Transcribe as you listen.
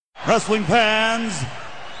Wrestling fans,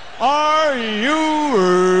 are you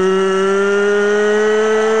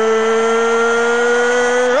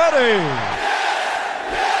ready?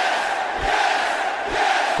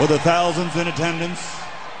 For the thousands in attendance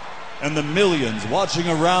and the millions watching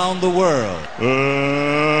around the world,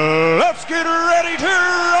 let's get ready to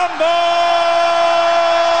rumble!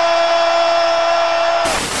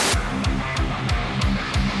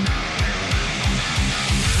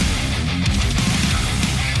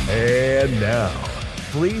 And now,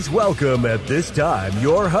 please welcome at this time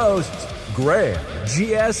your hosts, Graham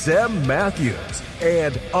GSM Matthews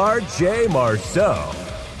and RJ Marceau.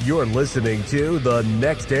 You're listening to the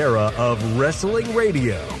next era of wrestling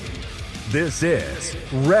radio. This is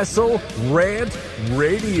WrestleRant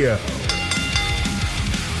Radio.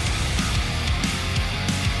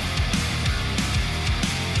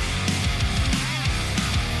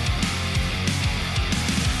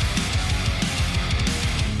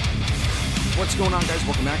 What's going on, guys?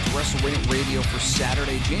 Welcome back to WrestleRant Radio for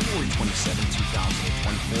Saturday, January 27,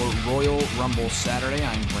 2024, Royal Rumble Saturday.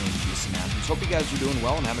 I'm Graham GSM Matthews. Hope you guys are doing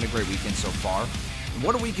well and having a great weekend so far. And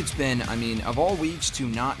what a week it's been. I mean, of all weeks to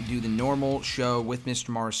not do the normal show with Mr.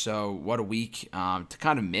 Marceau, what a week to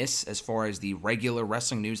kind of miss as far as the regular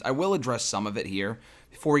wrestling news. I will address some of it here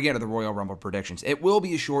before we get to the Royal Rumble predictions. It will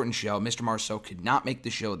be a shortened show. Mr. Marceau could not make the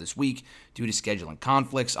show this week due to scheduling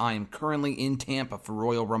conflicts. I am currently in Tampa for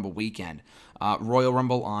Royal Rumble weekend. Royal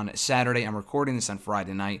Rumble on Saturday. I'm recording this on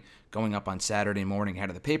Friday night, going up on Saturday morning ahead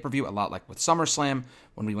of the pay-per-view, a lot like with SummerSlam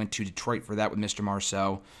when we went to Detroit for that with Mr.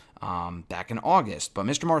 Marceau back in August. But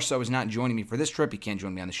Mr. Marceau is not joining me for this trip. He can't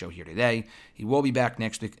join me on the show here today. He will be back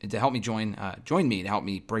next week to help me join me to help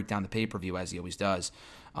me break down the pay-per-view as he always does.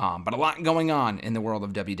 But a lot going on in the world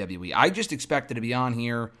of WWE. I just expected to be on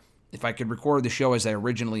here, if I could record the show as I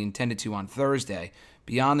originally intended to on Thursday,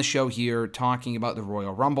 be on the show here talking about the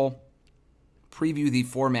Royal Rumble, preview the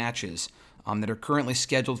 4 matches that are currently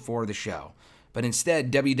scheduled for the show. But instead,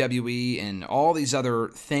 WWE and all these other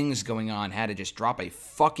things going on had to just drop a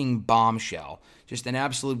fucking bombshell. Just an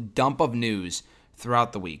absolute dump of news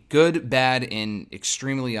throughout the week. Good, bad, and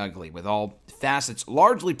extremely ugly, with all facets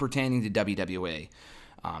largely pertaining to WWE.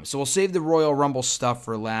 So we'll save the Royal Rumble stuff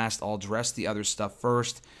for last. I'll address the other stuff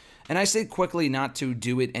first. And I say quickly not to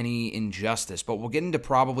do it any injustice, but we'll get into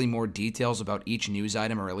probably more details about each news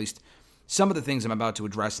item, or at least some of the things I'm about to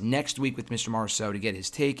address next week with Mr. Marceau to get his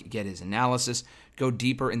take, get his analysis, go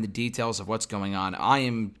deeper in the details of what's going on. I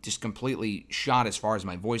am just completely shot as far as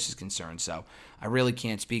my voice is concerned, so I really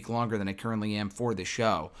can't speak longer than I currently am for the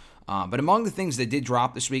show. But among the things that did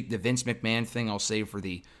drop this week, the Vince McMahon thing I'll save for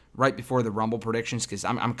the right before the Rumble predictions, because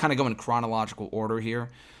I'm kind of going in chronological order here.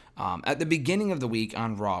 At the beginning of the week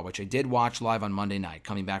on Raw, which I did watch live on Monday night,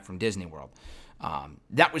 coming back from Disney World,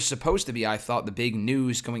 that was supposed to be, I thought, the big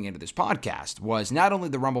news going into this podcast was not only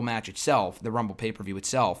the Rumble match itself, the Rumble pay-per-view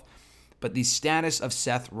itself, but the status of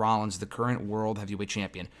Seth Rollins, the current World Heavyweight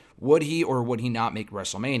Champion. Would he or would he not make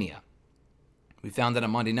WrestleMania? We found that on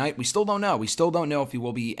Monday night. We still don't know. We still don't know if he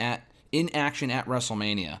will be in action at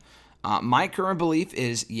WrestleMania. My current belief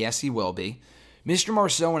is yes, he will be. Mr.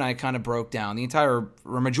 Marceau and I kind of broke down the entire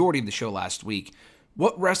majority of the show last week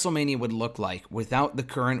what WrestleMania would look like without the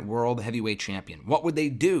current World Heavyweight Champion. What would they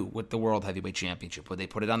do with the World Heavyweight Championship? Would they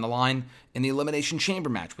put it on the line in the Elimination Chamber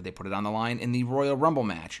match? Would they put it on the line in the Royal Rumble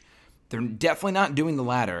match? They're definitely not doing the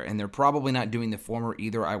latter, and they're probably not doing the former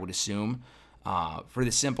either, I would assume, for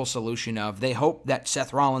the simple solution of they hope that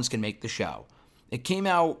Seth Rollins can make the show. It came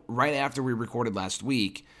out right after we recorded last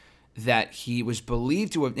week that he was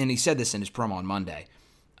believed to have, and he said this in his promo on Monday,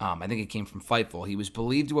 I think it came from Fightful, he was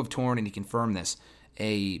believed to have torn, and he confirmed this,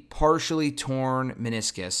 a partially torn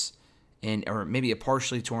meniscus, or maybe a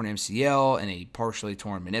partially torn MCL and a partially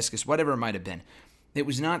torn meniscus, whatever it might have been. It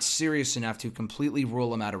was not serious enough to completely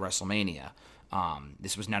rule him out of WrestleMania.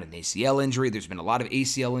 This was not an ACL injury. There's been a lot of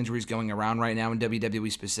ACL injuries going around right now in WWE,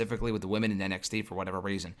 specifically with the women in NXT for whatever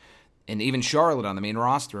reason. And even Charlotte on the main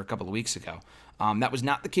roster a couple of weeks ago. That was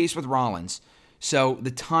not the case with Rollins. So the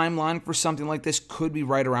timeline for something like this could be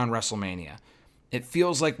right around WrestleMania. It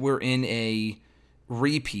feels like we're in a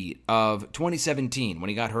repeat of 2017 when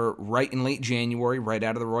he got hurt right in late January, right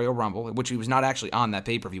out of the Royal Rumble, which he was not actually on that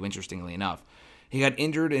pay-per-view, interestingly enough. He got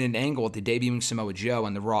injured in an angle at the debuting Samoa Joe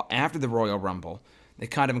on the Raw after the Royal Rumble. They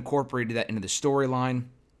kind of incorporated that into the storyline,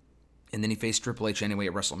 and then he faced Triple H anyway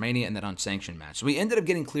at WrestleMania in that unsanctioned match. So he ended up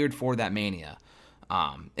getting cleared for that Mania.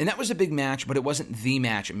 And that was a big match, but it wasn't the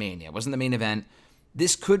match at Mania. It wasn't the main event.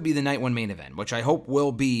 This could be the night one main event, which I hope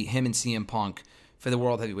will be him and CM Punk for the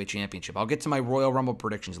World Heavyweight Championship. I'll get to my Royal Rumble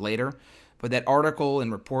predictions later, But that article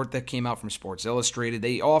and report that came out from Sports Illustrated,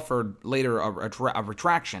 they offered later a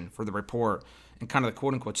retraction for the report and kind of the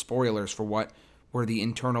quote-unquote spoilers for what were the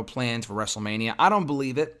internal plans for WrestleMania. I don't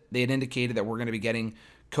believe it. They had indicated that we're going to be getting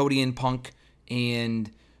Cody and Punk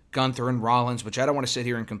and Gunther and Rollins, which I don't want to sit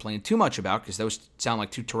here and complain too much about because those sound like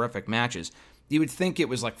two terrific matches. You would think it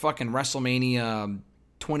was like fucking WrestleMania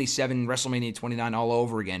 27, WrestleMania 29 all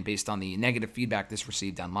over again based on the negative feedback this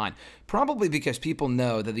received online. Probably because people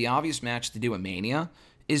know that the obvious match to do at Mania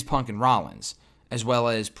is Punk and Rollins, as well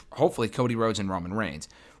as hopefully Cody Rhodes and Roman Reigns.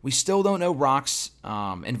 We still don't know Rock's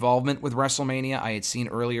involvement with WrestleMania. I had seen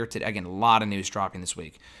earlier today, again, a lot of news dropping this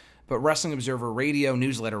week, but Wrestling Observer Radio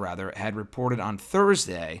newsletter, had reported on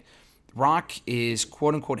Thursday Rock is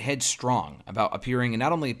quote-unquote headstrong about appearing, and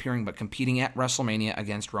not only appearing, but competing at WrestleMania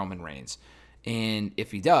against Roman Reigns. And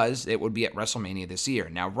if he does, it would be at WrestleMania this year.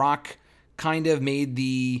 Now, Rock kind of made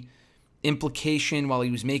the implication while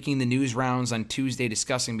he was making the news rounds on Tuesday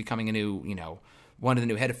discussing becoming a new, one of the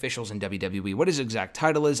new head officials in WWE. What his exact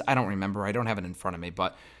title is, I don't remember. I don't have it in front of me,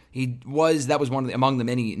 but that was one of among the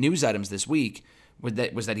many news items this week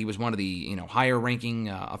was that he was one of the, higher-ranking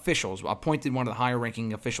officials, appointed one of the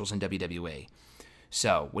higher-ranking officials in WWE.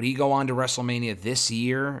 So, would he go on to WrestleMania this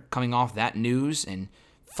year, coming off that news and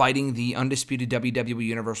fighting the undisputed WWE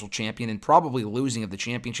Universal Champion and probably losing if the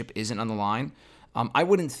championship isn't on the line? I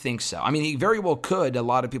wouldn't think so. I mean, he very well could. A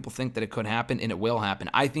lot of people think that it could happen, and it will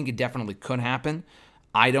happen. I think it definitely could happen.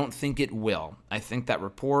 I don't think it will. I think that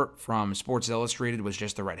report from Sports Illustrated was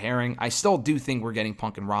just a red herring. I still do think we're getting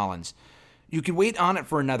Punk and Rollins. You could wait on it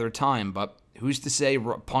for another time, but who's to say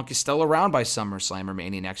Punk is still around by SummerSlam or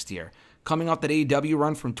Mania next year? Coming off that AEW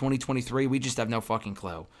run from 2023, we just have no fucking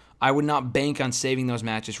clue. I would not bank on saving those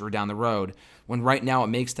matches for down the road when right now it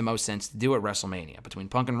makes the most sense to do at WrestleMania. Between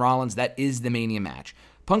Punk and Rollins, that is the Mania match.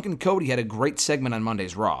 Punk and Cody had a great segment on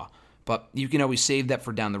Monday's Raw, but you can always save that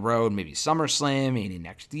for down the road, maybe SummerSlam, maybe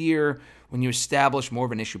next year, when you establish more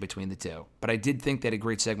of an issue between the two. But I did think they had a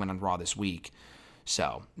great segment on Raw this week.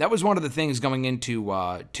 So that was one of the things going into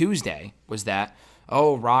Tuesday was that,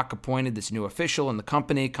 Rock appointed this new official in the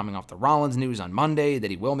company coming off the Rollins news on Monday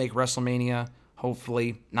that he will make WrestleMania.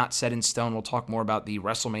 Hopefully, not set in stone. We'll talk more about the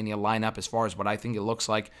WrestleMania lineup as far as what I think it looks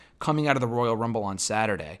like coming out of the Royal Rumble on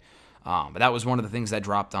Saturday. But that was one of the things that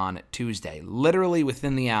dropped on Tuesday. Literally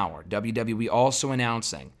within the hour, WWE also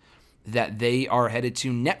announcing that they are headed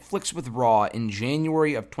to Netflix with Raw in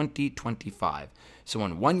January of 2025. So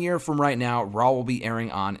in 1 year from right now, Raw will be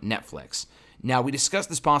airing on Netflix. Now, we discussed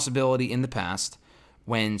this possibility in the past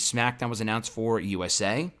when SmackDown was announced for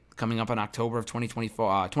USA, coming up in October of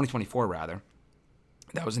 2024 rather.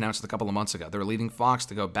 That was announced a couple of months ago. They're leaving Fox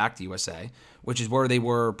to go back to USA, which is where they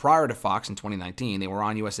were prior to Fox in 2019. They were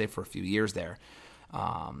on USA for a few years there.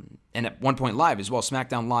 And at one point live as well.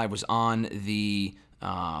 SmackDown Live was on the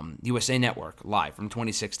USA Network live from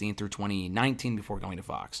 2016 through 2019 before going to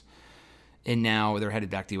Fox. And now they're headed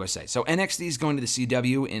back to USA. So NXT is going to the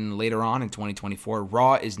CW later on in 2024.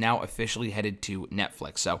 Raw is now officially headed to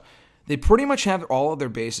Netflix. So they pretty much have all of their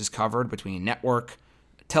bases covered between network,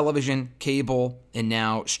 television, cable, and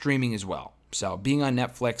now streaming as well. So being on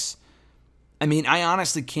Netflix, I mean, I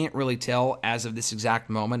honestly can't really tell as of this exact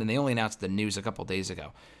moment, and they only announced the news a couple days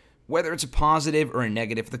ago, whether it's a positive or a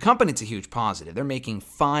negative. For the company, it's a huge positive. They're making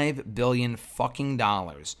 $5 billion fucking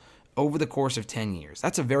dollars over the course of 10 years.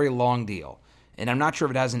 That's a very long deal. And I'm not sure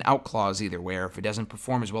if it has an out clause either, where if it doesn't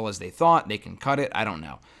perform as well as they thought, they can cut it. I don't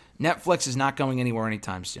know. Netflix is not going anywhere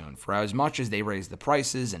anytime soon. For as much as they raise the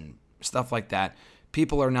prices and stuff like that,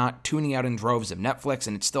 people are not tuning out in droves of Netflix,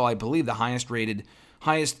 and it's still, I believe, the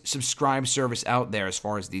highest subscribed service out there as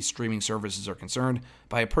far as these streaming services are concerned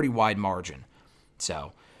by a pretty wide margin.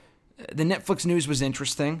 So the Netflix news was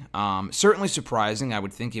interesting. Certainly surprising. I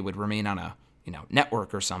would think it would remain on a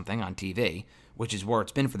network or something on TV, which is where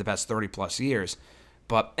it's been for the past 30 plus years.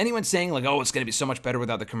 But anyone saying like, it's going to be so much better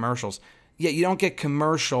without the commercials. Yeah, you don't get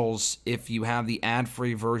commercials if you have the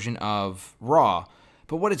ad-free version of Raw.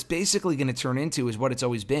 But what it's basically going to turn into is what it's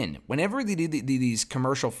always been. Whenever they do these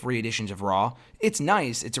commercial-free editions of Raw, it's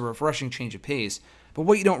nice. It's a refreshing change of pace. But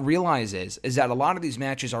what you don't realize is that a lot of these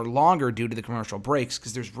matches are longer due to the commercial breaks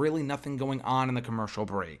because there's really nothing going on in the commercial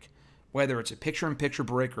break. Whether it's a picture-in-picture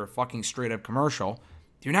break or a fucking straight-up commercial,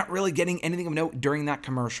 you're not really getting anything of note during that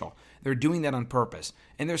commercial. They're doing that on purpose.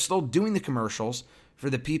 And they're still doing the commercials for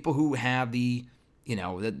the people who have the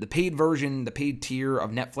paid version, the paid tier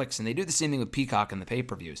of Netflix, and they do the same thing with Peacock and the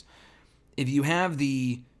pay-per-views. If you have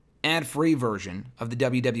the ad-free version of the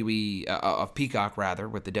WWE, of Peacock rather,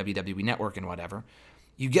 with the WWE Network and whatever,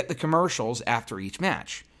 you get the commercials after each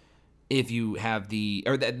match. If you have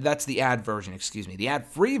that's the ad version, the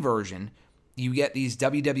ad-free version, you get these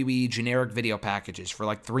WWE generic video packages for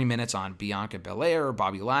like 3 minutes on Bianca Belair or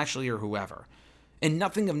Bobby Lashley or whoever. And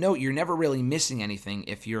nothing of note, you're never really missing anything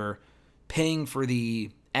if you're paying for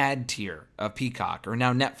the ad tier of Peacock or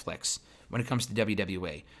now Netflix when it comes to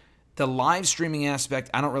WWE. The live streaming aspect,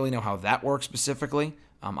 I don't really know how that works specifically.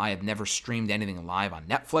 I have never streamed anything live on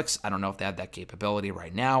Netflix. I don't know if they have that capability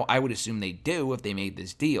right now. I would assume they do if they made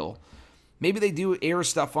this deal. Maybe they do air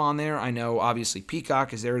stuff on there. I know, obviously,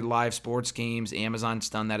 Peacock is aired live sports games. Amazon's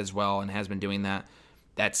done that as well and has been doing that.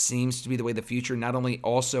 That seems to be the way of the future, not only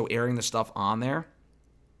also airing the stuff on there,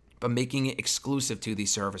 but making it exclusive to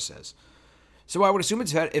these services. So I would assume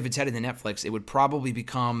if it's headed to Netflix, it would probably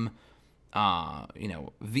become,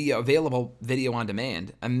 via available video on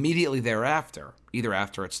demand immediately thereafter, either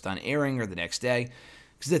after it's done airing or the next day.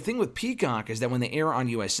 Because the thing with Peacock is that when they air on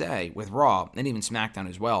USA with Raw, and even SmackDown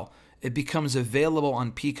as well, it becomes available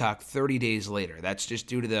on Peacock 30 days later. That's just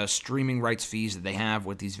due to the streaming rights fees that they have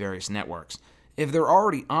with these various networks. If they're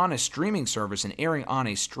already on a streaming service and airing on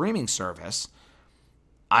a streaming service,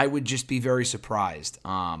 I would just be very surprised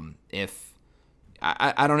if...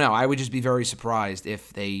 I don't know. I would just be very surprised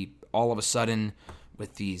if they all of a sudden,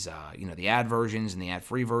 with these, the ad versions and the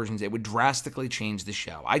ad-free versions, it would drastically change the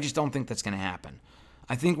show. I just don't think that's going to happen.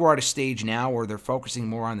 I think we're at a stage now where they're focusing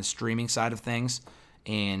more on the streaming side of things.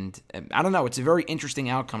 And I don't know, it's a very interesting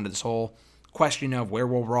outcome to this whole question of where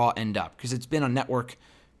will Raw end up, because it's been on network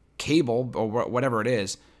cable or whatever it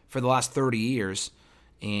is for the last 30 years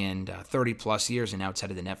and 30 plus years, and now it's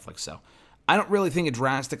headed to Netflix. So I don't really think it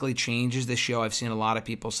drastically changes the show. I've seen a lot of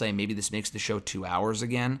people say maybe this makes the show 2 hours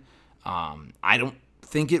again. I don't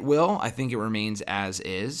think it will. I think it remains as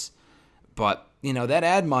is. But, that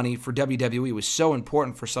ad money for WWE was so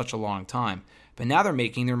important for such a long time. But now they're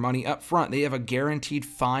making their money up front. They have a guaranteed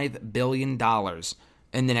 $5 billion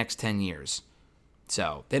in the next 10 years.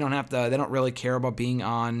 So they don't really care about being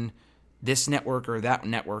on this network or that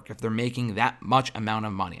network if they're making that much amount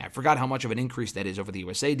of money. I forgot how much of an increase that is over the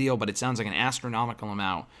USA deal, but it sounds like an astronomical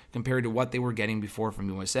amount compared to what they were getting before from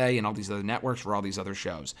USA and all these other networks for all these other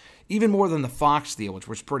shows. Even more than the Fox deal, which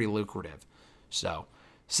was pretty lucrative. So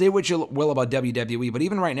say what you will about WWE, but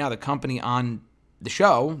even right now, the company on the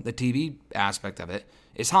show, the TV aspect of it,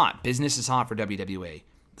 is hot. Business is hot for WWE,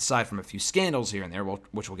 aside from a few scandals here and there,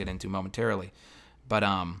 which we'll get into momentarily. But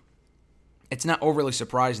it's not overly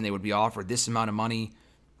surprising they would be offered this amount of money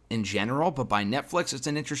in general, but by Netflix, it's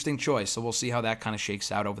an interesting choice, so we'll see how that kind of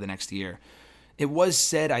shakes out over the next year. It was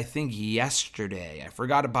said, I think yesterday, I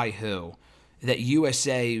forgot by who, that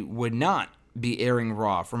USA would not be airing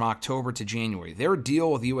Raw from October to January. Their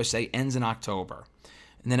deal with USA ends in October.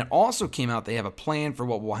 And then it also came out they have a plan for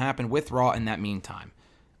what will happen with Raw in that meantime.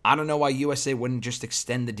 I don't know why USA wouldn't just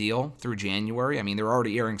extend the deal through January. I mean, they're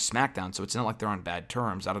already airing SmackDown, so it's not like they're on bad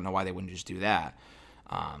terms. I don't know why they wouldn't just do that.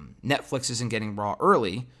 Netflix isn't getting Raw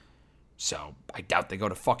early, so I doubt they go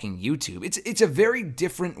to fucking YouTube. It's a very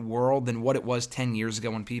different world than what it was 10 years ago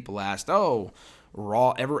when people asked, oh,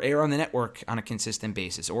 Raw ever air on the network on a consistent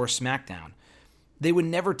basis, or SmackDown? They would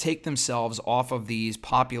never take themselves off of these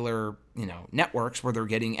popular, networks where they're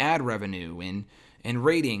getting ad revenue and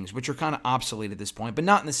ratings, which are kind of obsolete at this point, but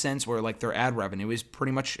not in the sense where like their ad revenue is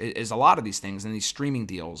pretty much is a lot of these things and these streaming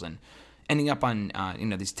deals and ending up on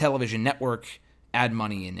these television network ad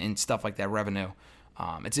money and stuff like that revenue.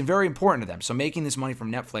 It's very important to them. So making this money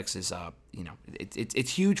from Netflix is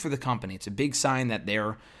it's huge for the company. It's a big sign that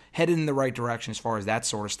they're headed in the right direction as far as that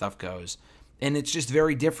sort of stuff goes. And it's just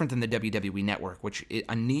very different than the WWE network, which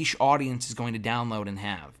a niche audience is going to download and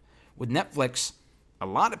have. With Netflix, a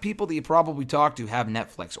lot of people that you probably talk to have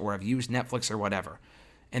Netflix or have used Netflix or whatever.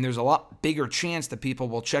 And there's a lot bigger chance that people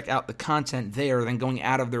will check out the content there than going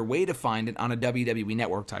out of their way to find it on a WWE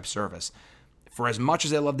network type service. For as much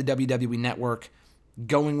as I love the WWE network,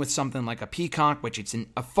 going with something like a Peacock, which it's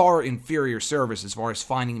a far inferior service as far as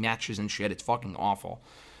finding matches and shit, it's fucking awful.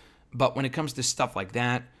 But when it comes to stuff like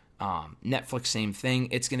that, Netflix, same thing.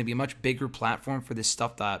 It's going to be a much bigger platform for this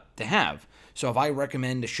stuff to have. So if I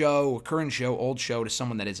recommend a show, a current show, old show to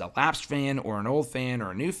someone that is a lapsed fan or an old fan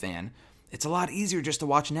or a new fan, it's a lot easier just to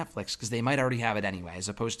watch Netflix because they might already have it anyway, as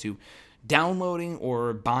opposed to downloading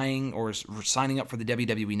or buying or signing up for the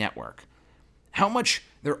WWE network. How much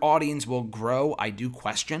their audience will grow, I do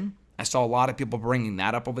question. I saw a lot of people bringing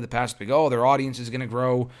that up over the past week. Oh, their audience is going to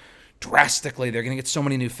grow drastically. They're going to get so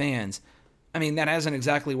many new fans. I mean, that hasn't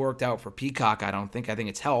exactly worked out for Peacock, I don't think. I think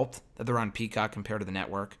it's helped that they're on Peacock compared to the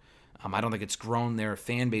network. I don't think it's grown their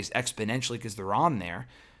fan base exponentially because they're on there.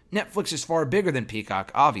 Netflix is far bigger than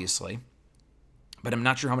Peacock, obviously. But I'm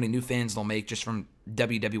not sure how many new fans they'll make just from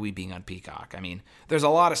WWE being on Peacock. I mean, there's a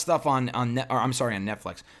lot of stuff on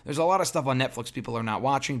Netflix. There's a lot of stuff on Netflix people are not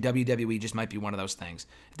watching. WWE just might be one of those things.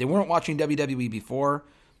 If they weren't watching WWE before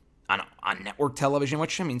on network television,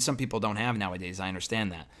 which, I mean, some people don't have nowadays, I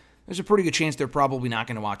understand that, there's a pretty good chance they're probably not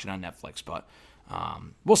going to watch it on Netflix. But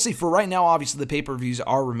we'll see. For right now, obviously, the pay-per-views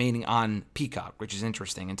are remaining on Peacock, which is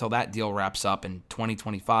interesting, until that deal wraps up in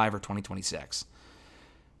 2025 or 2026.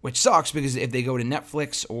 Which sucks, because if they go to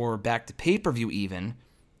Netflix or back to pay-per-view even,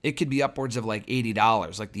 it could be upwards of like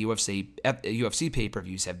 $80, like the UFC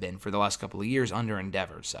pay-per-views have been for the last couple of years under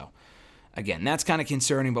Endeavor. So, again, that's kind of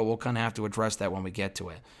concerning, but we'll kind of have to address that when we get to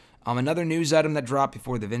it. Another news item that dropped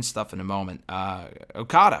before the Vince stuff in a moment.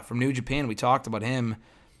 Okada from New Japan, we talked about him,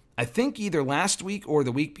 I think either last week or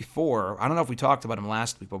the week before. I don't know if we talked about him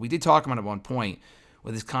last week, but we did talk about him at one point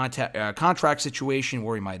with his contract situation,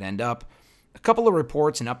 where he might end up. A couple of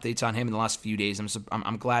reports and updates on him in the last few days.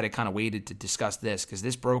 I'm glad I kind of waited to discuss this, because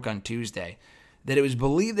this broke on Tuesday, that it was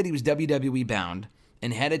believed that he was WWE bound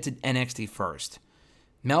and headed to NXT first.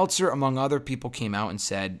 Meltzer, among other people, came out and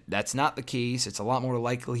said that's not the case. It's a lot more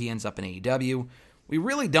likely he ends up in AEW. We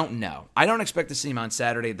really don't know. I don't expect to see him on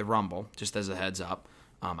Saturday at the Rumble, just as a heads up.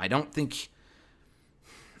 I don't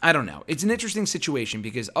know. It's an interesting situation,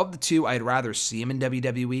 because of the two, I'd rather see him in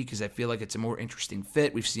WWE, because I feel like it's a more interesting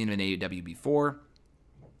fit. We've seen him in AEW before.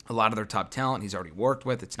 A lot of their top talent he's already worked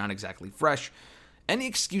with. It's not exactly fresh. Any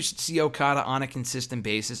excuse to see Okada on a consistent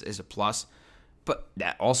basis is a plus. But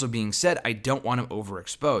that also being said, I don't want him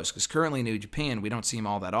overexposed, because currently in New Japan, we don't see him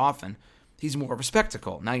all that often. He's more of a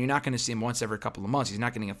spectacle. Now, you're not going to see him once every couple of months. He's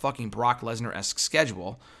not getting a fucking Brock Lesnar-esque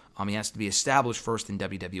schedule. He has to be established first in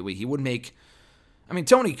WWE. He would make... I mean,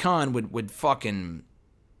 Tony Khan would fucking...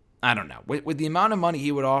 I don't know. With the amount of money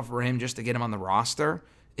he would offer him just to get him on the roster,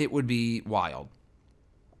 it would be wild.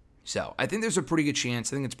 So, I think there's a pretty good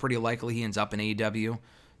chance. I think it's pretty likely he ends up in AEW.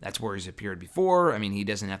 That's where he's appeared before. I mean, he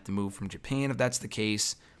doesn't have to move from Japan if that's the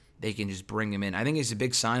case. They can just bring him in. I think he's a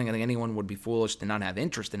big signing. I think anyone would be foolish to not have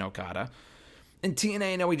interest in Okada. And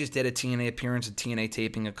TNA, I know he just did a TNA appearance, a TNA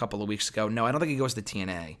taping a couple of weeks ago. No, I don't think he goes to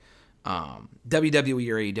TNA. WWE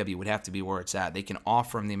or AEW would have to be where it's at. They can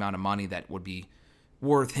offer him the amount of money that would be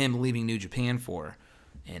worth him leaving New Japan for.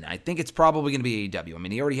 And I think it's probably going to be AEW. I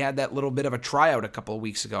mean, he already had that little bit of a tryout a couple of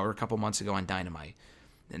weeks ago or a couple months ago on Dynamite.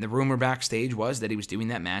 And the rumor backstage was that he was doing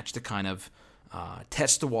that match to kind of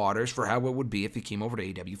test the waters for how it would be if he came over to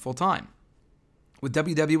AEW full-time. With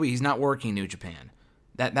WWE, he's not working New Japan.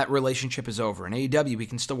 That relationship is over. In AEW, he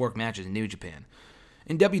can still work matches in New Japan.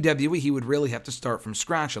 In WWE, he would really have to start from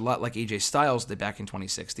scratch, a lot like AJ Styles did back in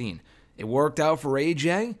 2016. It worked out for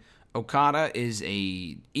AJ. Okada is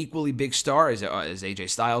a equally big star as AJ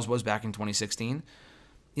Styles was back in 2016.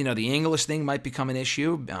 You know, the English thing might become an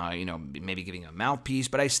issue, maybe giving a mouthpiece,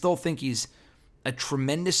 but I still think he's a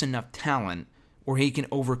tremendous enough talent where he can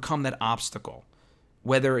overcome that obstacle,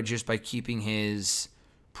 whether it's just by keeping his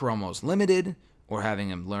promos limited or having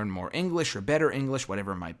him learn more English or better English,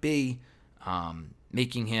 whatever it might be,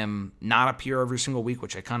 making him not appear every single week,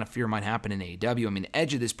 which I kind of fear might happen in AEW. I mean,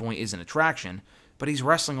 Edge at this point is an attraction, but he's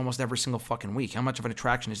wrestling almost every single fucking week. How much of an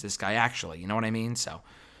attraction is this guy actually? You know what I mean? So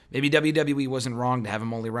maybe WWE wasn't wrong to have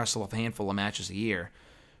him only wrestle a handful of matches a year.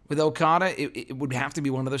 With Okada, it would have to be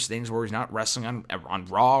one of those things where he's not wrestling on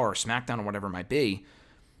Raw or SmackDown or whatever it might be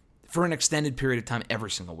for an extended period of time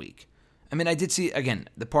every single week. I mean, I did see, again,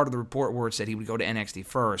 the part of the report where it said he would go to NXT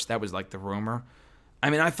first. That was like the rumor. I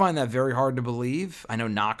mean, I find that very hard to believe. I know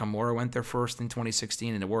Nakamura went there first in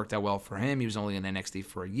 2016, and it worked out well for him. He was only in NXT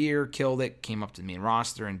for a year, killed it, came up to the main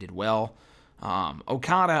roster, and did well.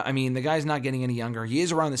 Okada, I mean, the guy's not getting any younger. He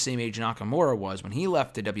is around the same age Nakamura was when he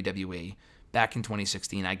left the WWE back in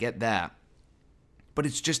 2016. I get that. But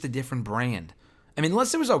it's just a different brand. I mean,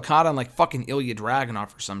 unless it was Okada and like fucking Ilya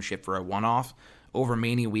Dragunov or some shit for a one-off over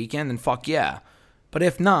Mania weekend, then fuck yeah. But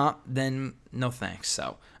if not, then no thanks.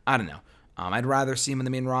 So, I don't know. I'd rather see him in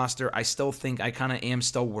the main roster. I still think I kind of am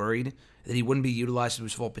still worried that he wouldn't be utilized to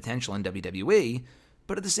his full potential in WWE.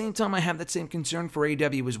 But at the same time, I have that same concern for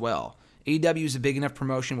AEW as well. AEW is a big enough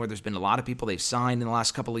promotion where there's been a lot of people they've signed in the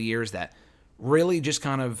last couple of years that really just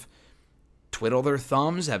kind of twiddle their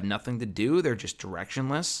thumbs, have nothing to do. They're just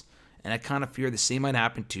directionless. And I kind of fear the same might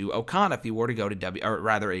happen to Okada if he were to go to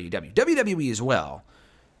AEW. WWE as well.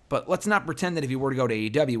 But let's not pretend that if he were to go to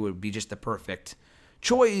AEW, it would be just the perfect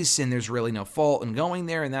choice and there's really no fault in going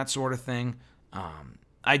there and that sort of thing.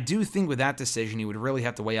 I do think with that decision, he would really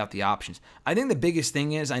have to weigh out the options. I think the biggest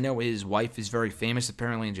thing is, I know his wife is very famous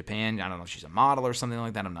apparently in Japan. I don't know if she's a model or something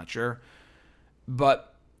like that. I'm not sure.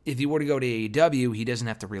 But if he were to go to AEW, he doesn't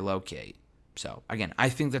have to relocate. So, again, I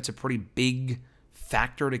think that's a pretty big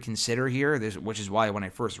factor to consider here, which is why when I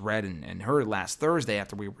first read and heard last Thursday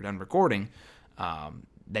after we were done recording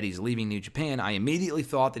that he's leaving New Japan, I immediately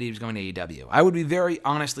thought that he was going to AEW. I would be very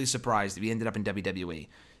honestly surprised if he ended up in WWE,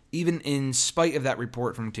 even in spite of that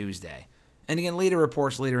report from Tuesday. And again,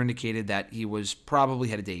 reports later indicated that he was probably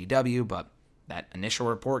headed to AEW, but that initial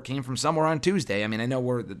report came from somewhere on Tuesday. I mean, I know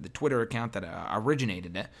we're the Twitter account that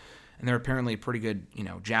originated it, and they're apparently a pretty good,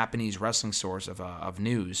 Japanese wrestling source of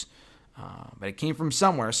news. But it came from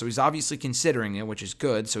somewhere, so he's obviously considering it, which is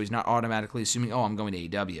good. So he's not automatically assuming, I'm going to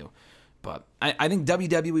AEW. But I think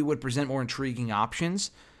WWE would present more intriguing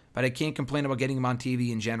options, but I can't complain about getting him on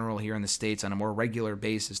TV in general here in the States on a more regular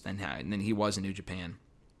basis than he was in New Japan.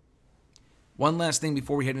 One last thing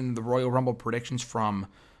before we head into the Royal Rumble predictions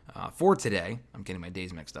for today. I'm getting my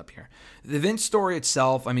days mixed up here. The Vince story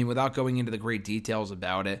itself, I mean, without going into the great details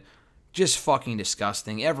about it, just fucking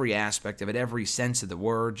disgusting. Every aspect of it, every sense of the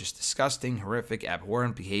word, just disgusting, horrific,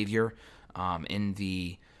 abhorrent behavior. I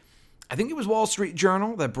think it was Wall Street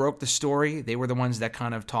Journal that broke the story. They were the ones that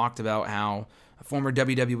kind of talked about how a former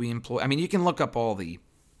WWE employee, I mean, you can look up all the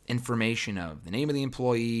information of the name of the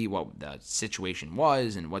employee, what the situation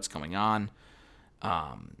was, and what's going on.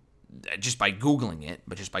 Just by Googling it,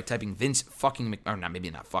 but just by typing Vince McMahon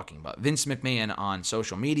on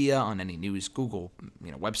social media, on any news, Google,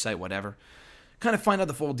 website, whatever, kind of find out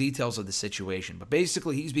the full details of the situation. But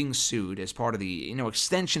basically, he's being sued as part of the,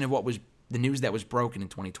 extension of what was the news that was broken in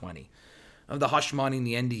 2020, of the hush money and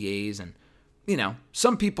the NDAs. And,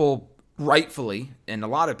 some people rightfully, and a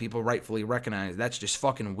lot of people rightfully recognize that's just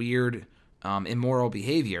fucking weird, immoral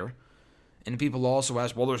behavior. And people also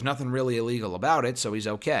ask, well, there's nothing really illegal about it, so he's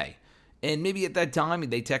okay. And maybe at that time,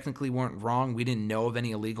 they technically weren't wrong. We didn't know of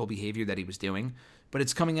any illegal behavior that he was doing. But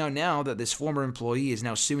it's coming out now that this former employee is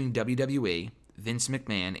now suing WWE, Vince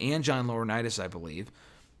McMahon, and John Laurinaitis, I believe,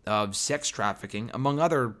 of sex trafficking, among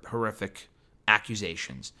other horrific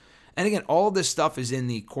accusations. And again, all of this stuff is in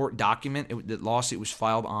the court document. The lawsuit was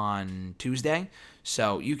filed on Tuesday.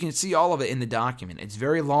 So you can see all of it in the document. It's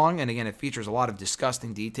very long, and again, it features a lot of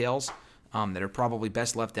disgusting details that are probably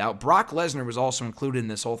best left out. Brock Lesnar was also included in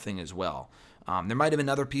this whole thing as well. There might have been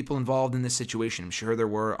other people involved in this situation. I'm sure there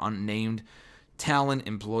were unnamed talent,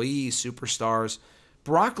 employees, superstars.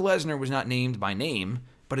 Brock Lesnar was not named by name,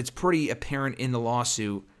 but it's pretty apparent in the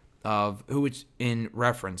lawsuit of who it's in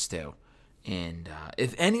reference to. And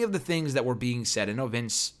if any of the things that were being said, I know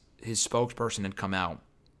Vince, his spokesperson, had come out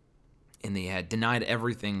and they had denied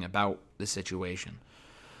everything about the situation.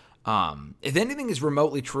 If anything is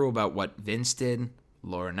remotely true about what Vince did,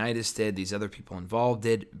 Laurinaitis did, these other people involved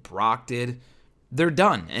did, Brock did, they're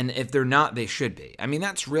done. And if they're not, they should be. I mean,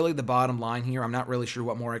 that's really the bottom line here. I'm not really sure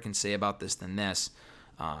what more I can say about this than this.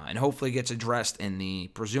 And hopefully it gets addressed in the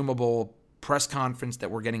presumable press conference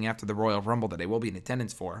that we're getting after the Royal Rumble that I will be in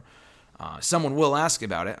attendance for. Someone will ask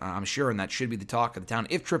about it, I'm sure, and that should be the talk of the town.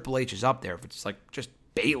 If Triple H is up there, if it's like just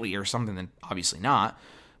Bayley or something, then obviously not.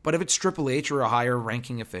 But if it's Triple H or a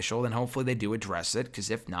higher-ranking official, then hopefully they do address it, because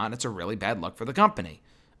if not, it's a really bad look for the company.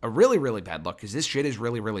 A really, really bad look, because this shit is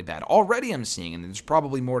really, really bad. Already I'm seeing, and there's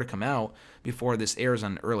probably more to come out before this airs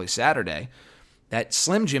on early Saturday, that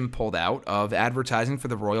Slim Jim pulled out of advertising for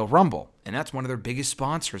the Royal Rumble. And that's one of their biggest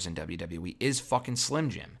sponsors in WWE, is fucking Slim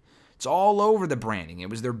Jim. It's all over the branding. It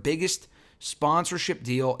was their biggest sponsorship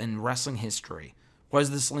deal in wrestling history, was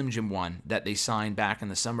the Slim Jim one that they signed back in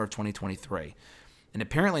the summer of 2023. And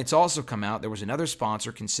apparently it's also come out there was another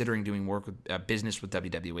sponsor considering doing work with business with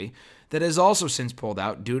WWE that has also since pulled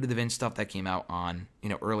out due to the Vince stuff that came out on,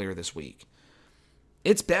 earlier this week.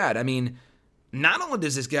 It's bad. I mean, not only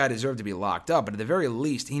does this guy deserve to be locked up, but at the very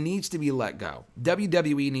least, he needs to be let go.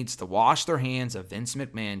 WWE needs to wash their hands of Vince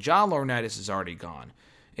McMahon. John Laurinaitis is already gone.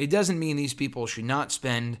 It doesn't mean these people should not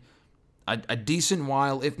spend a decent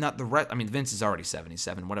while, if not the rest. I mean, Vince is already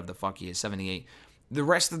 77, whatever the fuck he is, 78. The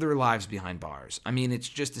rest of their lives behind bars. I mean, it's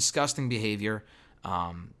just disgusting behavior.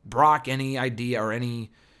 Brock, any idea or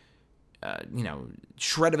any,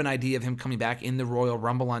 shred of an idea of him coming back in the Royal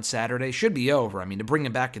Rumble on Saturday should be over. I mean, to bring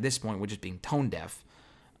him back at this point, we're just being tone deaf.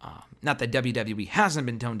 Not that WWE hasn't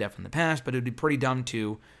been tone deaf in the past, but it would be pretty dumb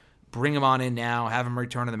to bring him on in now, have him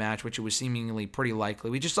return to the match, which it was seemingly pretty likely.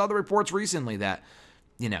 We just saw the reports recently that,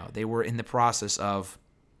 they were in the process of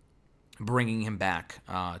bringing him back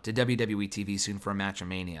to WWE TV soon for a match of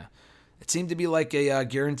Mania. It seemed to be like a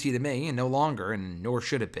guarantee to me, and no longer, and nor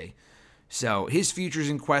should it be. So his future's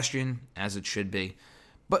in question, as it should be.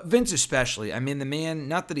 But Vince especially, I mean, the man,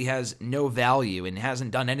 not that he has no value and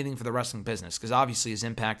hasn't done anything for the wrestling business, because obviously his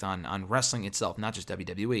impact on wrestling itself, not just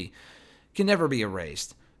WWE, can never be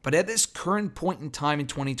erased. But at this current point in time in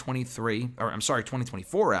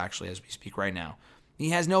 2024 actually, as we speak right now, he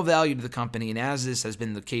has no value to the company, and as this has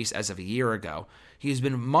been the case as of a year ago, he has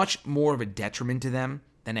been much more of a detriment to them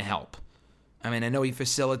than a help. I mean, I know he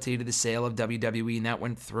facilitated the sale of WWE, and that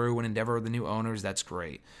went through, and Endeavor are the new owners. That's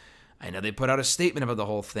great. I know they put out a statement about the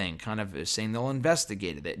whole thing, kind of saying they'll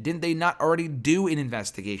investigate it. Didn't they not already do an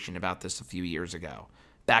investigation about this a few years ago,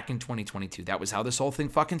 back in 2022? That was how this whole thing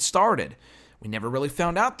fucking started. We never really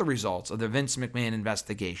found out the results of the Vince McMahon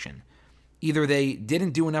investigation. Either they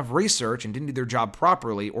didn't do enough research and didn't do their job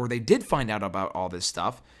properly, or they did find out about all this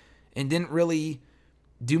stuff and didn't really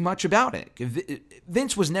do much about it.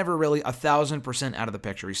 Vince was never really 1,000% out of the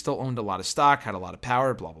picture. He still owned a lot of stock, had a lot of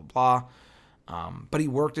power, blah, blah, blah. But he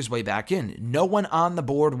worked his way back in. No one on the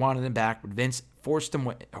board wanted him back, but Vince forced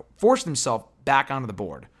himself back onto the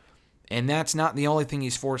board. And that's not the only thing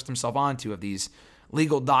he's forced himself onto, if these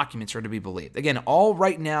legal documents are to be believed. Again, all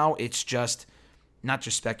right now, it's just not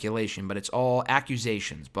just speculation, but it's all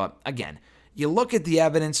accusations. But again, you look at the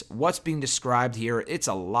evidence, what's being described here, it's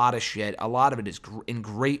a lot of shit. A lot of it is in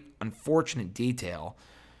great, unfortunate detail.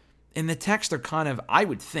 And the texts are kind of, I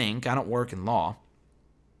would think, I don't work in law,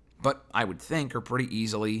 but I would think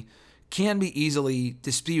can be easily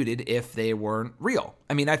disputed if they weren't real.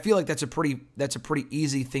 I mean, I feel like that's a pretty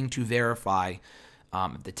easy thing to verify.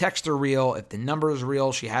 If the texts are real, if the number is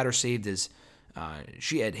real, she had him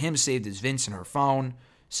saved as Vince in her phone.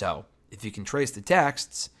 So if you can trace the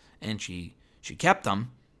texts and she kept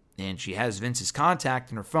them and she has Vince's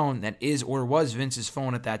contact in her phone that is or was Vince's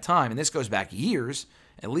phone at that time, and this goes back years,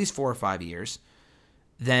 at least 4 or 5 years,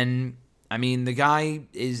 then I mean the guy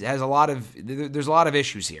there's a lot of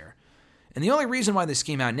issues here. And the only reason why this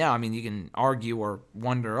came out now, I mean, you can argue or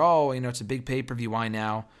wonder, it's a big pay-per-view, why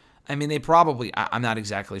now? I mean, I'm not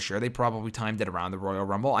exactly sure. They probably timed it around the Royal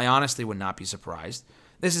Rumble. I honestly would not be surprised.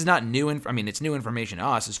 This is not new. It's new information to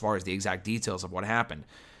us as far as the exact details of what happened.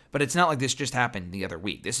 But it's not like this just happened the other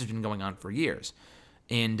week. This has been going on for years.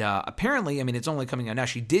 And apparently, it's only coming out now.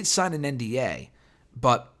 She did sign an NDA,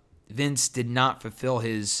 but Vince did not fulfill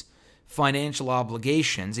his financial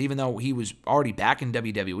obligations, even though he was already back in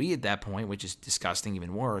WWE at that point, which is disgusting,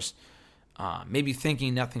 even worse. Maybe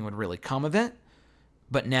thinking nothing would really come of it.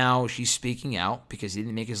 But now she's speaking out because he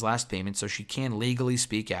didn't make his last payment, so she can legally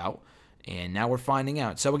speak out. And now we're finding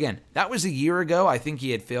out. So again, that was a year ago. I think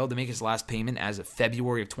he had failed to make his last payment as of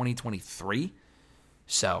February of 2023.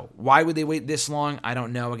 So why would they wait this long? I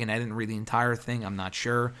don't know. Again, I didn't read the entire thing. I'm not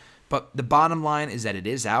sure. But the bottom line is that it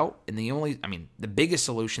is out. And the biggest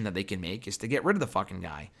solution that they can make is to get rid of the fucking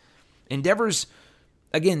guy. Endeavor's,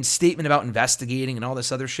 again, statement about investigating and all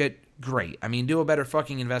this other shit, great. Do a better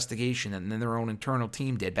fucking investigation than their own internal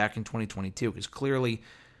team did back in 2022, because clearly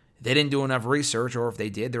they didn't do enough research, or if they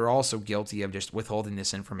did, they're also guilty of just withholding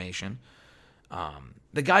this information.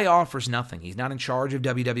 The guy offers nothing. He's not in charge of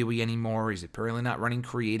WWE anymore. He's apparently not running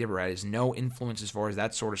creative, or has no influence as far as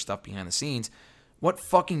that sort of stuff behind the scenes. What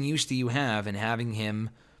fucking use do you have in having him,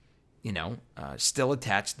 still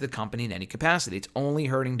attached to the company in any capacity? It's only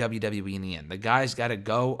hurting WWE in the end. The guy's got to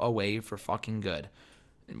go away for fucking good.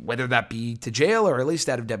 Whether that be to jail or at least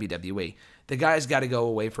out of WWE. The guy's got to go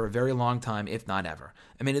away for a very long time, if not ever.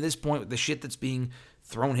 At this point, with the shit that's being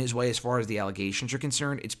thrown his way as far as the allegations are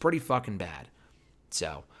concerned, it's pretty fucking bad.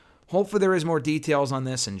 So, hopefully there is more details on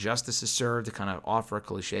this and justice is served, to kind of offer a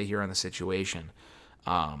cliche here on the situation.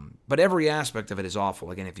 But every aspect of it is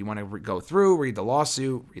awful. Again, if you want to go through, read the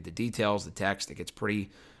lawsuit, read the details, the text, it gets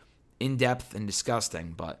pretty in-depth and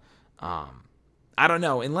disgusting. But I don't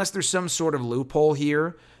know, unless there's some sort of loophole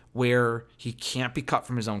here where he can't be cut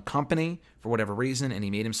from his own company for whatever reason, and he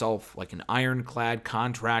made himself like an ironclad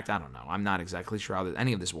contract. I don't know. I'm not exactly sure how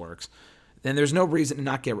any of this works. Then there's no reason to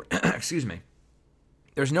not get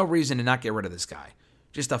There's no reason to not get rid of this guy.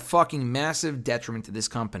 Just a fucking massive detriment to this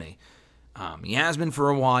company. He has been for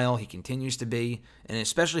a while. He continues to be. And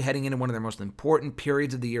especially heading into one of their most important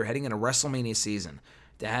periods of the year, heading into WrestleMania season,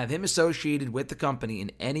 to have him associated with the company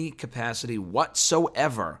in any capacity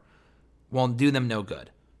whatsoever won't do them no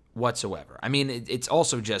good whatsoever. It's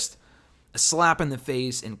also just a slap in the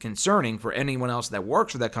face and concerning for anyone else that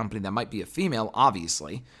works for that company that might be a female,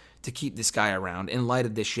 obviously, to keep this guy around in light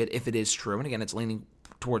of this shit, if it is true. And again, it's leaning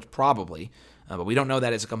towards probably, but we don't know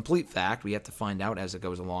that as a complete fact. We have to find out as it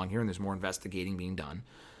goes along here, and there's more investigating being done.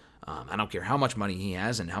 I don't care how much money he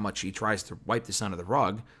has and how much he tries to wipe this under the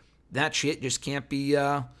rug. That shit just can't be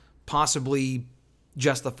possibly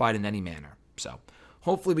justified in any manner. So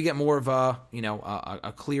hopefully we get more of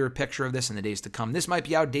a clearer picture of this in the days to come. This might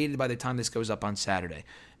be outdated by the time this goes up on Saturday.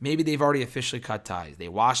 Maybe they've already officially cut ties. They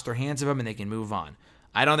washed their hands of him and they can move on.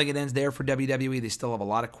 I don't think it ends there for WWE. They still have a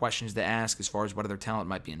lot of questions to ask as far as what other talent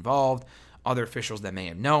might be involved, other officials that may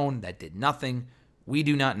have known that did nothing. We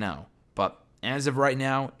do not know. But as of right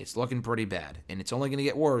now, it's looking pretty bad, and it's only going to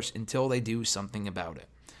get worse until they do something about it.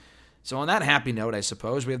 So on that happy note, I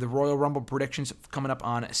suppose, we have the Royal Rumble predictions coming up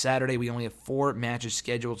on Saturday. We only have 4 matches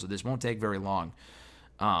scheduled, so this won't take very long.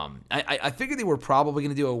 I figured they were probably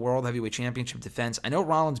going to do a World Heavyweight Championship defense. I know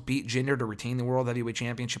Rollins beat Jinder to retain the World Heavyweight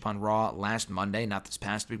Championship on Raw last Monday, not this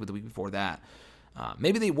past week, but the week before that.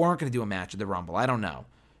 Maybe they weren't going to do a match at the Rumble. I don't know.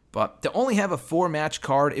 But to only have a 4-match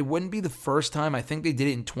card, it wouldn't be the first time. I think they did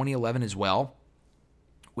it in 2011 as well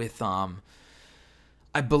with...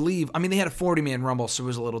 I believe, they had a 40-man Rumble, so it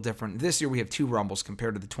was a little different. This year we have 2 Rumbles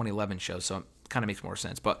compared to the 2011 show, so it kind of makes more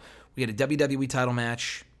sense. But we had a WWE title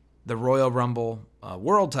match, the Royal Rumble, a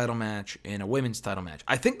World title match, and a Women's title match.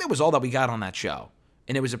 I think that was all that we got on that show,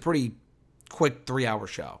 and it was a pretty quick 3-hour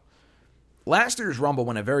show. Last year's Rumble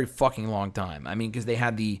went a very fucking long time. Because they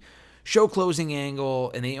had the show closing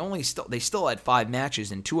angle, and they still had 5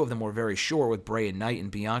 matches, and 2 of them were very short with Bray and Knight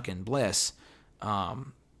and Bianca and Bliss.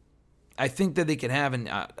 I think that they could have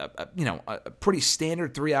a pretty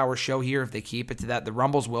standard 3-hour show here if they keep it to that. The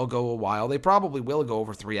Rumbles will go a while. They probably will go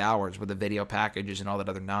over 3 hours with the video packages and all that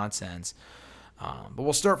other nonsense. But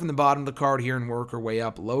we'll start from the bottom of the card here and work our way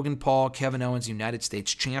up. Logan Paul, Kevin Owens, United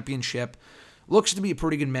States Championship. Looks to be a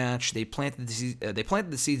pretty good match. They planted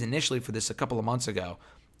the seeds initially for this a couple of months ago.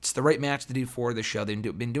 It's the right match to do for the show.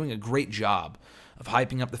 They've been doing a great job of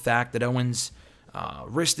hyping up the fact that Owens...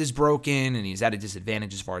 wrist is broken, and he's at a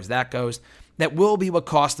disadvantage as far as that goes. That will be what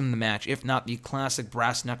cost him the match, if not the classic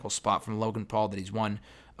brass knuckle spot from Logan Paul that he's won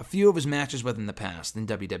a few of his matches with in the past in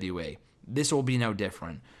WWE. This will be no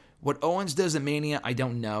different. What Owens does at Mania, I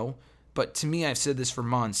don't know, but to me, I've said this for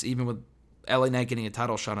months, even with LA Knight getting a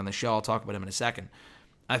title shot on the show. I'll talk about him in a second.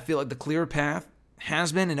 I feel like the clear path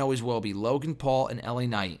has been and always will be Logan Paul and LA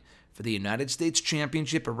Knight for the United States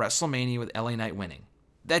Championship at WrestleMania with LA Knight winning.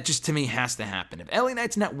 That just, to me, has to happen. If LA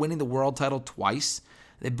Knight's not winning the world title twice,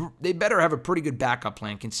 they better have a pretty good backup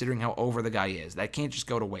plan considering how over the guy is. That can't just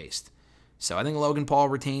go to waste. So I think Logan Paul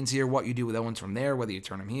retains here. What you do with Owens from there, whether you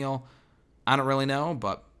turn him heel, I don't really know,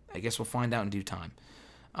 but I guess we'll find out in due time.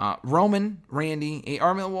 Roman, Randy,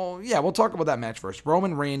 we'll talk about that match first.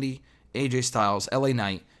 Roman, Randy, AJ Styles, LA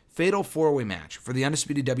Knight, fatal 4-way match for the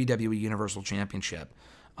undisputed WWE Universal Championship.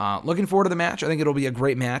 Looking forward to the match. I think it'll be a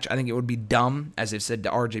great match. I think it would be dumb, as I've said to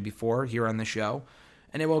RJ before here on the show,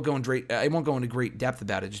 and it won't go into great depth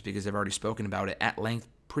about it just because I've already spoken about it at length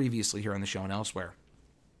previously here on the show and elsewhere.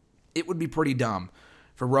 It would be pretty dumb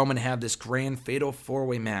for Roman to have this grand fatal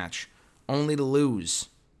 4-way match only to lose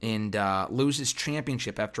and lose his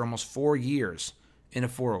championship after almost 4 years in a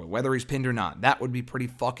 4-way, whether he's pinned or not. That would be pretty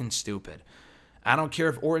fucking stupid. I don't care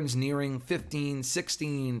if Orton's nearing 15,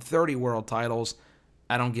 16, 30 world titles.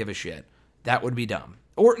 I don't give a shit. That would be dumb.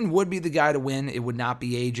 Orton would be the guy to win. It would not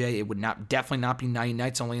be AJ. It would definitely not be Knight.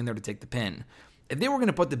 Knight's only in there to take the pin. If they were going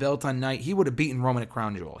to put the belt on Knight, he would have beaten Roman at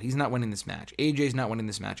Crown Jewel. He's not winning this match. AJ's not winning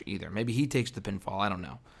this match either. Maybe he takes the pinfall. I don't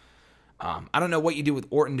know. I don't know what you do with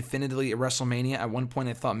Orton definitively at WrestleMania. At one point,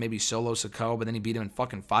 I thought maybe Solo Sikoa, but then he beat him in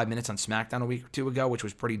fucking 5 minutes on SmackDown a week or 2 ago, which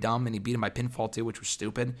was pretty dumb, and he beat him by pinfall too, which was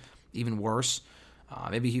stupid. Even worse.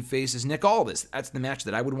 Maybe he faces Nick Aldis. That's the match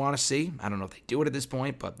that I would want to see. I don't know if they do it at this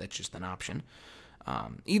point, but that's just an option.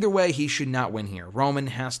 Either way, he should not win here. Roman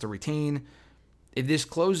has to retain. If this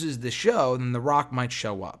closes the show, then The Rock might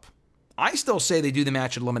show up. I still say they do the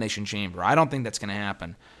match at Elimination Chamber. I don't think that's going to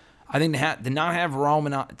happen. I think to not have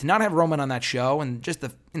Roman on that show, and just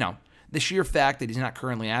the sheer fact that he's not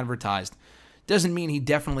currently advertised doesn't mean he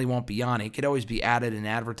definitely won't be on it. He could always be added and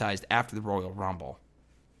advertised after the Royal Rumble.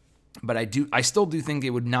 But I still do think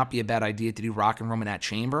it would not be a bad idea to do Rock and Roman at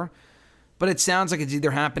Chamber. But it sounds like it's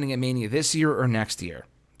either happening at Mania this year or next year.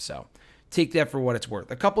 So take that for what it's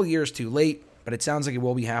worth. A couple years too late, but it sounds like it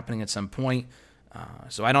will be happening at some point.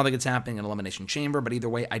 So I don't think it's happening in Elimination Chamber. But either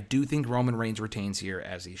way, I do think Roman Reigns retains here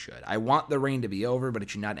as he should. I want the reign to be over, but it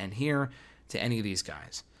should not end here to any of these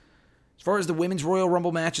guys. As far as the Women's Royal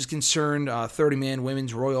Rumble match is concerned, 30-man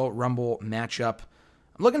Women's Royal Rumble matchup.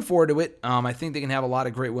 I'm looking forward to it. I think they can have a lot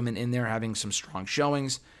of great women in there having some strong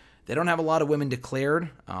showings. They don't have a lot of women declared.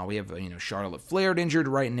 We have Charlotte Flair injured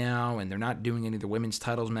right now, and they're not doing any of the women's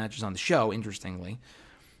titles matches on the show, interestingly.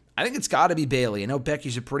 I think it's got to be Bayley. I know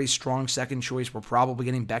Becky's a pretty strong second choice. We're probably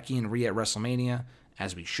getting Becky and Rhea at WrestleMania,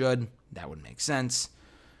 as we should. That would make sense.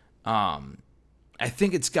 I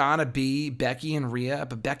think it's got to be Becky and Rhea,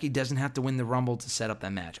 but Becky doesn't have to win the Rumble to set up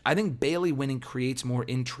that match. I think Bayley winning creates more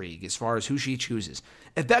intrigue as far as who she chooses.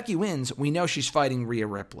 If Becky wins, we know she's fighting Rhea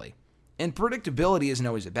Ripley. And predictability isn't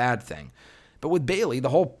always a bad thing. But with Bayley, the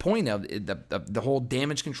whole point of the whole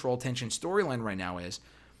damage control tension storyline right now is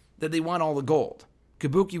that they want all the gold.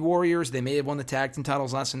 Kabuki Warriors, they may have won the tag team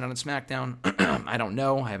titles last night on SmackDown. I don't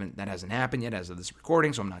know. That hasn't happened yet as of this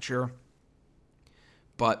recording, so I'm not sure.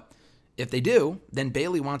 But if they do, then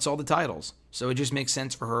Bayley wants all the titles. So it just makes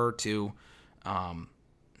sense for her to,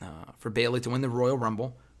 for Bayley to win the Royal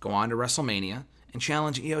Rumble, go on to WrestleMania, and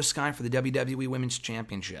challenge Io Sky for the WWE Women's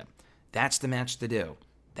Championship. That's the match to do.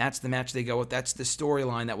 That's the match they go with. That's the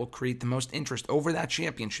storyline that will create the most interest over that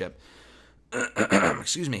championship.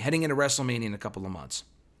 Excuse me, heading into WrestleMania in a couple of months.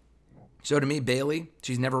 So to me, Bayley,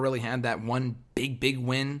 she's never really had that one big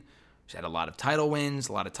win. She's had a lot of title wins,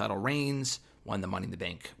 a lot of title reigns, won the Money in the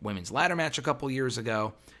Bank women's ladder match a couple years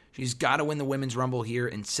ago. She's got to win the Women's Rumble here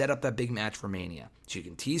and set up that big match for Mania. She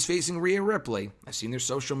can tease facing Rhea Ripley. I've seen their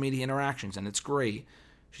social media interactions, and it's great.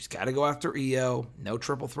 She's got to go after Io. No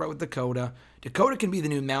triple threat with Dakota. Dakota can be the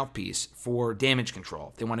new mouthpiece for damage control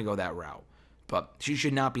if they want to go that route. But she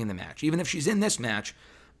should not be in the match. Even if she's in this match,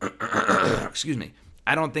 excuse me,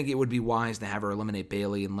 I don't think it would be wise to have her eliminate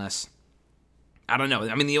Bayley unless, I don't know.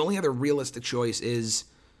 I mean, the only other realistic choice is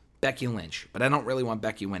Becky Lynch, but I don't really want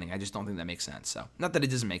Becky winning. I just don't think that makes sense. So, not that it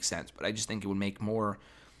doesn't make sense, but I just think it would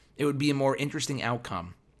be a more interesting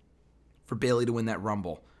outcome for Bayley to win that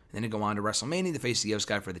Rumble and then to go on to WrestleMania to face Io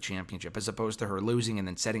Sky for the championship, as opposed to her losing and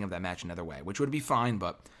then setting up that match another way, which would be fine,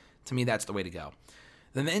 but to me, that's the way to go.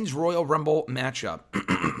 The men's Royal Rumble matchup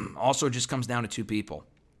also just comes down to two people.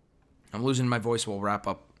 I'm losing my voice. We'll wrap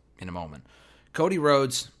up in a moment. Cody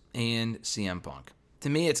Rhodes and CM Punk. To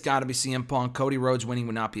me, it's got to be CM Punk. Cody Rhodes winning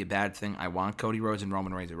would not be a bad thing. I want Cody Rhodes and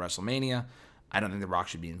Roman Reigns at WrestleMania. I don't think The Rock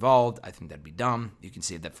should be involved. I think that'd be dumb. You can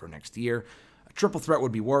save that for next year. A triple threat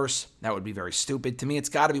would be worse. That would be very stupid. To me, it's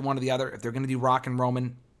got to be one or the other. If they're going to do Rock and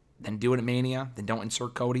Roman, then do it at Mania. Then don't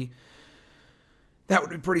insert Cody. That would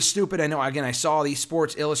be pretty stupid. I know, again, I saw the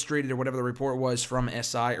Sports Illustrated or whatever the report was from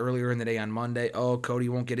SI earlier in the day on Monday. Oh, Cody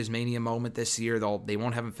won't get his Mania moment this year. They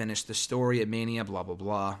won't have him finish the story at Mania, blah, blah,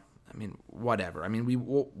 blah. I mean, whatever. I mean,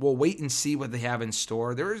 we'll wait and see what they have in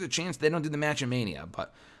store. There is a chance they don't do the match at Mania,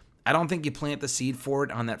 but I don't think you plant the seed for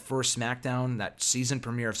it on that first SmackDown, that season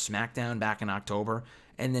premiere of SmackDown back in October,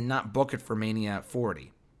 and then not book it for Mania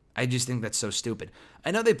 40. I just think that's so stupid.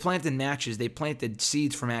 I know they planted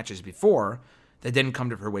seeds for matches before that didn't come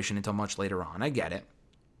to fruition until much later on. I get it.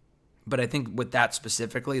 But I think with that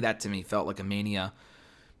specifically, that to me felt like a Mania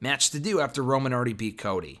match to do after Roman already beat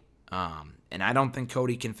Cody. And I don't think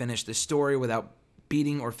Cody can finish this story without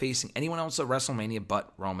beating or facing anyone else at WrestleMania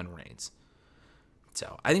but Roman Reigns.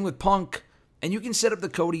 So I think with Punk, and you can set up the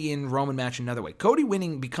Cody and Roman match another way. Cody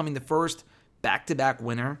winning, becoming the first back-to-back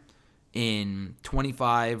winner in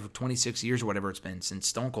 25, 26 years or whatever it's been since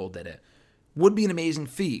Stone Cold did it, would be an amazing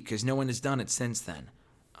feat because no one has done it since then.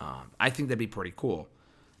 I think that'd be pretty cool.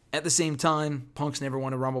 At the same time, Punk's never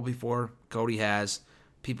won a Rumble before. Cody has.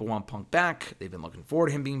 People want Punk back. They've been looking forward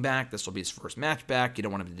to him being back. This will be his first match back. You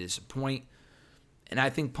don't want him to disappoint. And I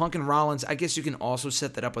think Punk and Rollins, I guess you can also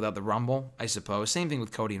set that up without the Rumble, I suppose. Same thing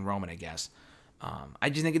with Cody and Roman, I guess. I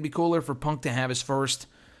just think it'd be cooler for Punk to have his first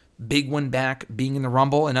big one back being in the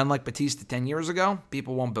Rumble. And unlike Batista 10 years ago,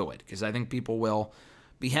 people won't boo it because I think people will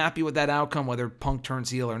be happy with that outcome, whether Punk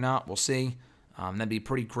turns heel or not. We'll see. That'd be a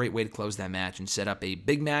pretty great way to close that match and set up a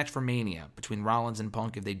big match for Mania between Rollins and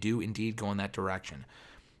Punk if they do indeed go in that direction.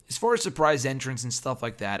 As far as surprise entrance and stuff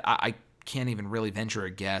like that, I can't even really venture a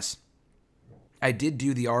guess. I did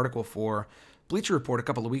do the article for Bleacher Report a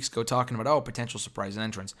couple of weeks ago talking about, potential surprise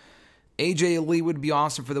entrance. AJ Lee would be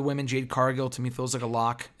awesome for the women. Jade Cargill, to me, feels like a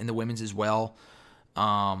lock in the women's as well.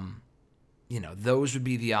 Those would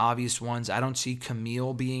be the obvious ones. I don't see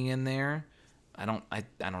Camille being in there. I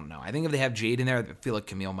don't know. I think if they have Jade in there, I feel like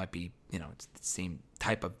Camille might be, it's the same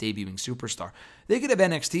type of debuting superstar. They could have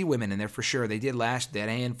NXT women in there for sure. They did last. They had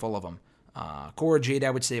a handful of them. Cora Jade, I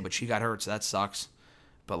would say, but she got hurt, so that sucks.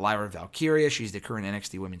 But Lyra Valkyria, she's the current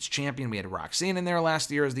NXT Women's Champion. We had Roxanne in there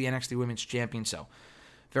last year as the NXT Women's Champion, so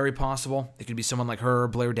very possible. It could be someone like her,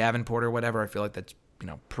 Blair Davenport, or whatever. I feel like that's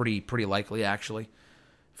pretty likely, actually.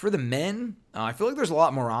 For the men, I feel like there's a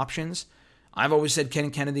lot more options. I've always said Ken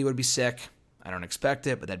Kennedy would be sick. I don't expect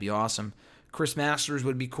it, but that'd be awesome. Chris Masters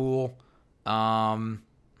would be cool.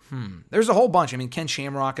 There's a whole bunch. I mean, Ken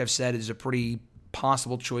Shamrock, I've said, is a pretty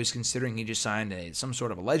possible choice considering he just signed some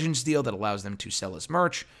sort of a Legends deal that allows them to sell his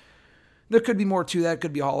merch. There could be more to that.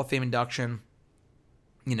 Could be a Hall of Fame induction,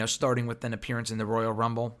 starting with an appearance in the Royal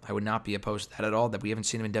Rumble. I would not be opposed to that at all, that we haven't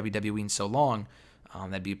seen him in WWE in so long.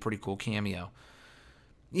 That'd be a pretty cool cameo.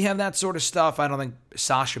 You have that sort of stuff. I don't think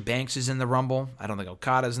Sasha Banks is in the Rumble. I don't think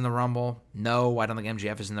Okada's in the Rumble. No, I don't think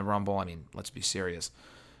MJF is in the Rumble. I mean, let's be serious.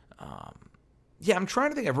 Yeah, I'm trying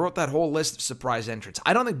to think. I wrote that whole list of surprise entrants.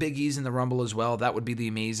 I don't think Big E's in the Rumble as well. That would be the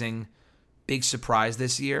amazing big surprise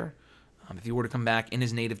this year. If he were to come back in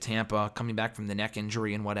his native Tampa, coming back from the neck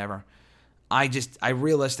injury and whatever. I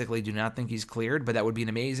realistically do not think he's cleared, but that would be an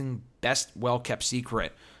amazing, best well-kept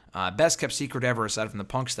secret. Best kept secret ever, aside from the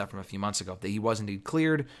Punk stuff from a few months ago, that he was indeed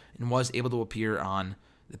cleared and was able to appear on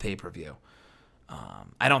the pay-per-view.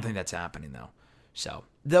 I don't think that's happening, though. So,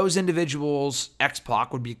 those individuals,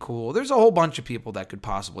 X-Pac would be cool. There's a whole bunch of people that could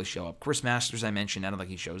possibly show up. Chris Masters, I mentioned. I don't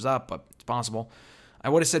think he shows up, but it's possible. I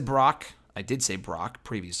would have said Brock. I did say Brock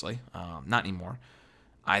previously. Not anymore.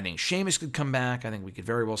 I think Sheamus could come back. I think we could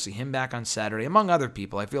very well see him back on Saturday, among other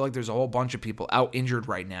people. I feel like there's a whole bunch of people out injured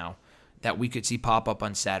right now that we could see pop up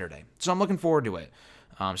on Saturday. So I'm looking forward to it.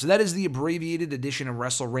 So that is the abbreviated edition of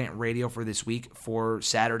WrestleRant Radio for this week for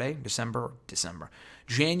Saturday,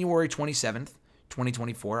 January 27th,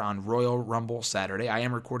 2024 on Royal Rumble Saturday. I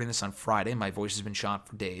am recording this on Friday. My voice has been shot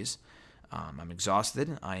for days. I'm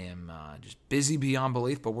exhausted. I am just busy beyond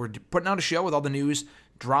belief, but we're putting out a show with all the news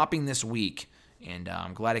dropping this week. And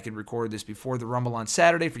I'm glad I could record this before the Rumble on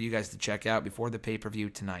Saturday for you guys to check out before the pay-per-view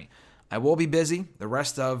tonight. I will be busy the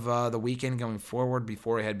rest of the weekend going forward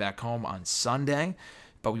before I head back home on Sunday.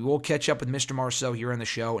 But we will catch up with Mr. Marceau here on the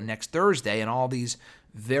show next Thursday and all these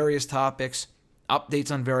various topics,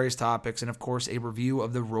 updates on various topics, and of course a review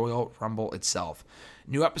of the Royal Rumble itself.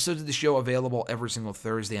 New episodes of the show available every single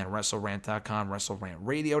Thursday on WrestleRant.com,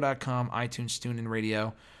 WrestleRantRadio.com, iTunes, TuneIn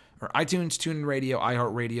Radio,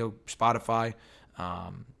 iHeartRadio, Spotify,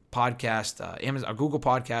 podcast, Amazon, Google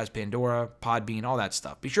Podcast, Pandora, Podbean, all that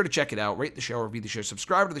stuff. Be sure to check it out, rate the show, review the show,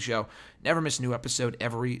 subscribe to the show. Never miss a new episode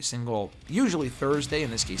every single, usually Thursday,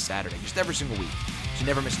 in this case Saturday, just every single week. So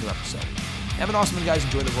never miss a new episode. Have an awesome one, guys.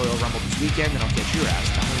 Enjoy the Royal Rumble this weekend, and I'll catch your ass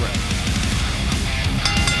down the road.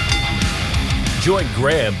 Join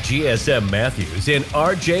Graham GSM Matthews and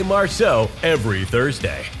RJ Marceau every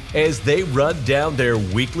Thursday as they run down their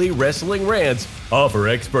weekly wrestling rants, offer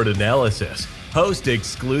expert analysis, host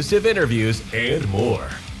exclusive interviews, and more.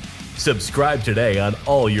 Subscribe today on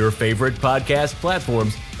all your favorite podcast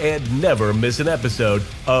platforms and never miss an episode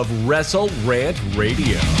of WrestleRant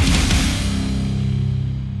Radio.